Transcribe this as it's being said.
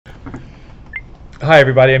Hi,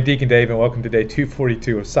 everybody. I'm Deacon Dave, and welcome to day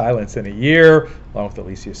 242 of Silence in a Year, along with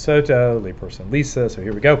Alicia Soto, layperson Lisa. So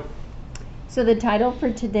here we go. So the title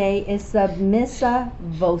for today is Sub Missa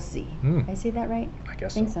Voci. Did I say that right? I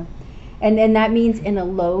guess think so. And that means in a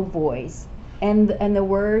low voice. And the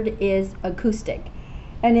word is acoustic.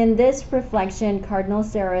 And in this reflection, Cardinal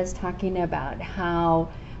Sarah is talking about how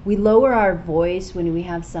we lower our voice when we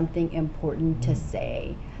have something important to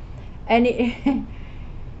say. And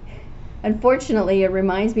unfortunately, it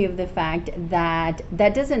reminds me of the fact that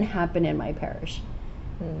that doesn't happen in my parish.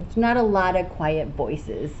 There's not a lot of quiet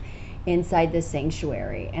voices inside the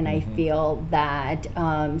sanctuary, and I feel that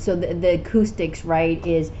so the acoustics, right,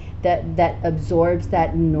 is that absorbs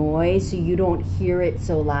that noise, so you don't hear it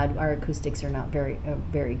so loud. Our acoustics are not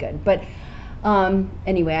very good, but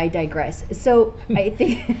anyway, I digress. So I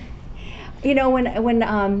think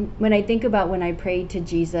when I think about when I pray to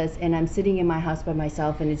Jesus and I'm sitting in my house by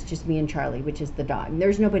myself and it's just me and Charlie, which is the dog,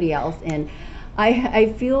 there's nobody else, and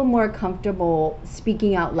I feel more comfortable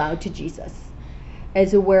speaking out loud to Jesus,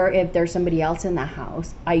 as where if there's somebody else in the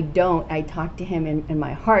house, I talk to him in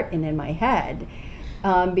my heart and in my head,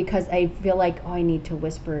 because I feel like, I need to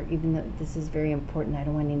whisper, even though this is very important, I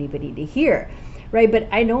don't want anybody to hear. Right, but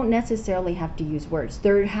I don't necessarily have to use words.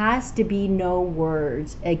 There has to be no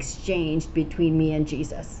words exchanged between me and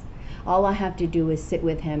Jesus. All I have to do is sit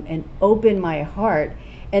with him and open my heart,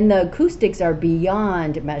 and the acoustics are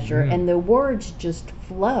beyond measure, and the words just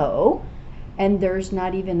flow, and there's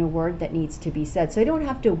not even a word that needs to be said. So I don't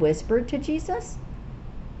have to whisper to Jesus.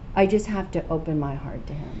 I just have to open my heart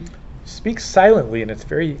to him. Speak silently, and it's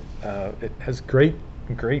very, it has great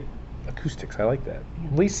acoustics. I like that. Yeah.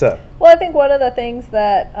 Lisa. Well, I think one of the things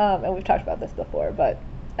that, and we've talked about this before, but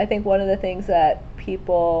I think one of the things that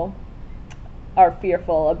people are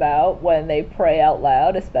fearful about when they pray out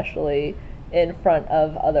loud, especially in front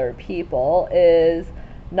of other people, is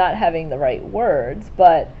not having the right words.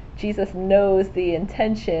 But Jesus knows the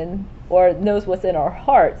intention, or knows what's in our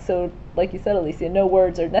heart. So, like you said, Alicia, no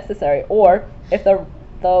words are necessary. Or if the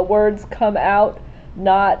words come out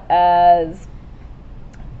not as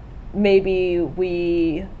maybe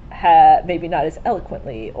not as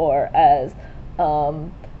eloquently or as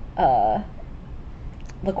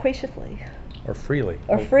loquaciously or freely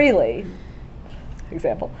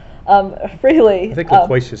example freely. I think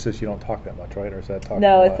loquacious is you don't talk that much, right? Or is that talking?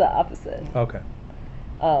 No, it's the opposite. Okay.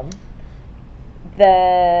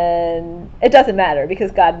 Then it doesn't matter,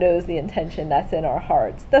 because God knows the intention that's in our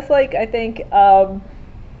hearts. That's like, I think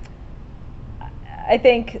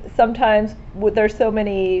sometimes there's so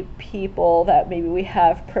many people that maybe we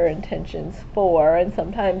have prayer intentions for, and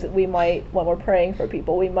sometimes we might, when we're praying for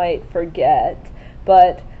people, we might forget.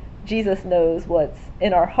 But Jesus knows what's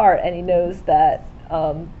in our heart, and he knows that,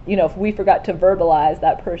 if we forgot to verbalize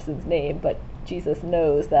that person's name, but Jesus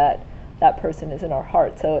knows that that person is in our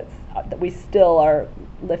heart, so it's that we still are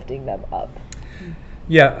lifting them up.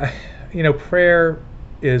 Yeah, prayer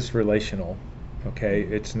is relational, okay?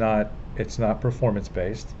 It's not performance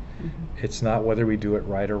based. It's not whether we do it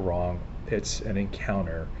right or wrong. It's an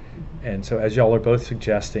encounter. And so, as y'all are both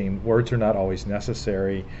suggesting, words are not always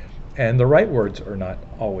necessary, and the right words are not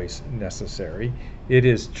always necessary. It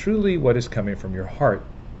is truly what is coming from your heart.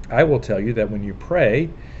 I will tell you that when you pray,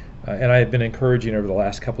 and I have been encouraging over the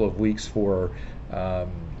last couple of weeks for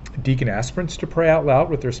deacon aspirants to pray out loud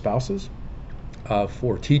with their spouses,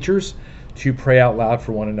 for teachers to pray out loud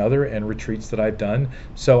for one another, and retreats that I've done.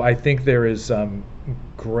 So I think there is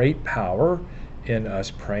great power in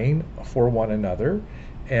us praying for one another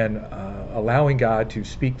and allowing God to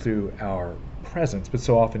speak through our presence. But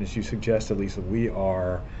so often, as you suggested, Lisa, we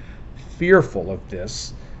are fearful of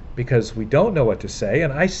this because we don't know what to say.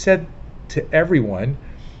 And I said to everyone,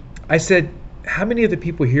 how many of the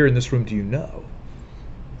people here in this room do you know?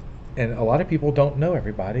 And a lot of people don't know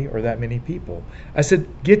everybody or that many people. I said,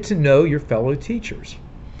 get to know your fellow teachers.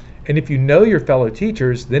 And if you know your fellow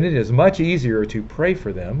teachers, then it is much easier to pray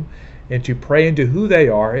for them and to pray into who they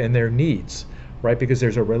are and their needs, right? Because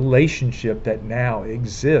there's a relationship that now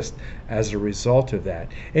exists as a result of that.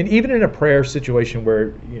 And even in a prayer situation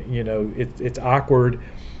where, it's awkward,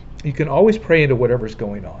 you can always pray into whatever's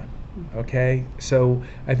going on, okay? So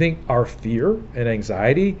I think our fear and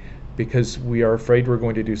anxiety, because we are afraid we're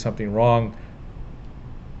going to do something wrong,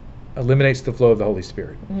 eliminates the flow of the Holy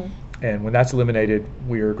Spirit. And when that's eliminated,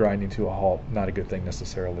 we are grinding to a halt. Not a good thing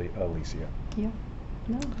necessarily, Alicia. Yeah.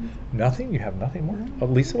 No. Nothing? You have nothing more?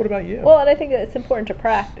 Lisa, what about you? Well, and I think it's important to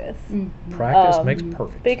practice. Practice makes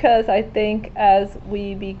perfect. Because I think as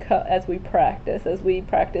we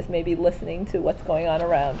practice maybe listening to what's going on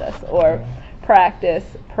around us, or practice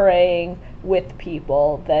praying with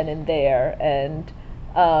people then and there, and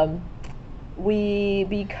we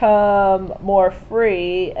become more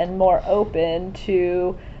free and more open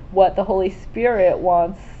to what the Holy Spirit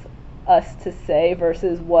wants us to say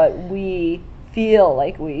versus what we feel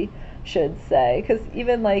like we should say. Because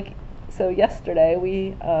even so yesterday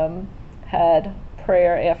we had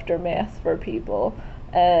prayer after Mass for people,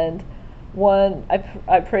 and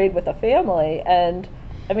I prayed with a family, and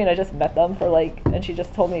I mean, I just met them for and she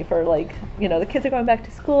just told me for the kids are going back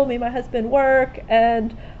to school, me and my husband work,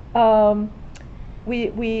 and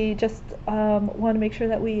we just want to make sure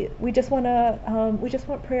that we just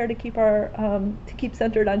want prayer to keep to keep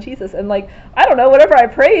centered on Jesus. And I don't know, whenever I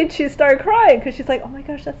prayed, she started crying because she's like, oh my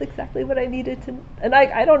gosh, that's exactly what I needed to. And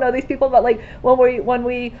I don't know these people, but when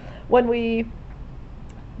we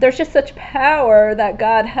there's just such power that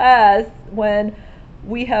God has when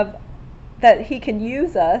we have that He can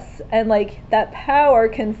use us, and that power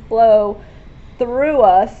can flow through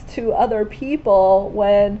us to other people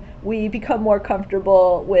when we become more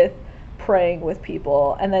comfortable with praying with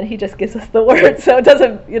people, and then He just gives us the word. So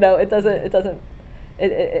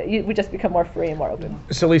we just become more free and more open.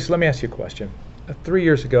 So Lisa, let me ask you a question. 3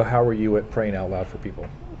 years ago, how were you at praying out loud for people?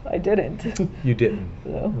 I didn't. You didn't.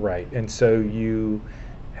 No. Right. And so you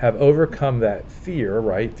have overcome that fear,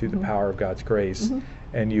 right, through the power of God's grace,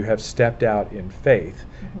 and you have stepped out in faith.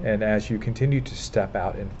 And as you continue to step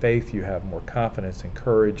out in faith, you have more confidence and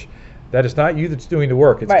courage. That it's not you that's doing the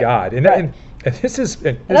work, it's God. And, and this is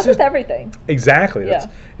with everything. Exactly.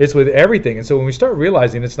 It's with everything. And so when we start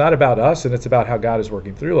realizing it's not about us and it's about how God is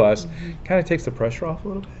working through us, it kind of takes the pressure off a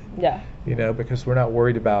little bit. Yeah. Because we're not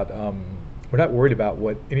worried about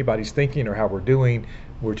what anybody's thinking or how we're doing.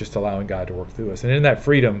 We're just allowing God to work through us. And in that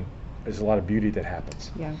freedom, there's a lot of beauty that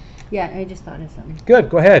happens. Yeah. Yeah, I just thought of something. Good,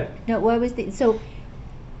 go ahead. No, what was so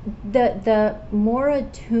the more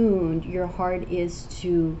attuned your heart is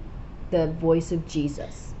to the voice of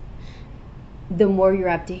Jesus, the more you're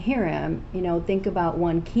apt to hear Him. Think about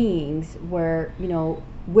 1 Kings, where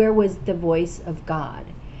was the voice of God?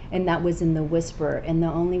 And that was in the whisper, and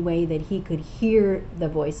the only way that he could hear the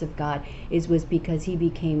voice of God was because he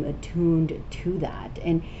became attuned to that.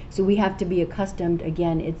 And so we have to be accustomed,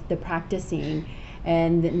 again, it's the practicing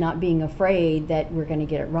and not being afraid that we're going to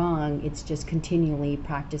get it wrong. It's just continually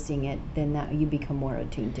practicing it, then that you become more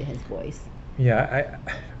attuned to His voice. Yeah,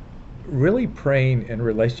 really praying in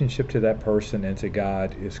relationship to that person and to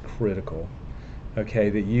God is critical. Okay,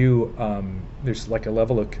 that you there's a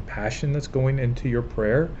level of compassion that's going into your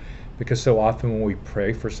prayer, because so often when we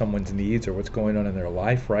pray for someone's needs or what's going on in their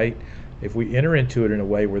life, right, if we enter into it in a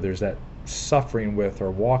way where there's that suffering with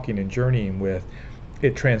or walking and journeying with,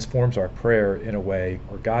 it transforms our prayer in a way,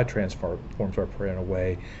 or God transforms our prayer in a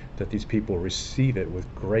way that these people receive it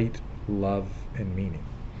with great love and meaning.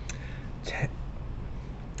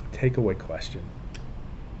 Takeaway question.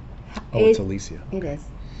 It's Alicia. It is.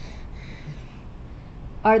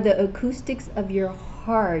 Are the acoustics of your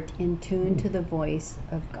heart in tune to the voice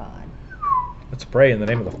of God? Let's pray in the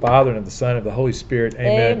name of the Father, and of the Son, and of the Holy Spirit.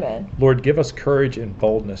 Amen. Amen. Lord, give us courage and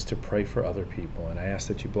boldness to pray for other people. And I ask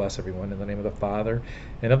that you bless everyone in the name of the Father,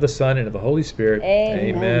 and of the Son, and of the Holy Spirit.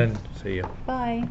 Amen. Amen. See you. Bye.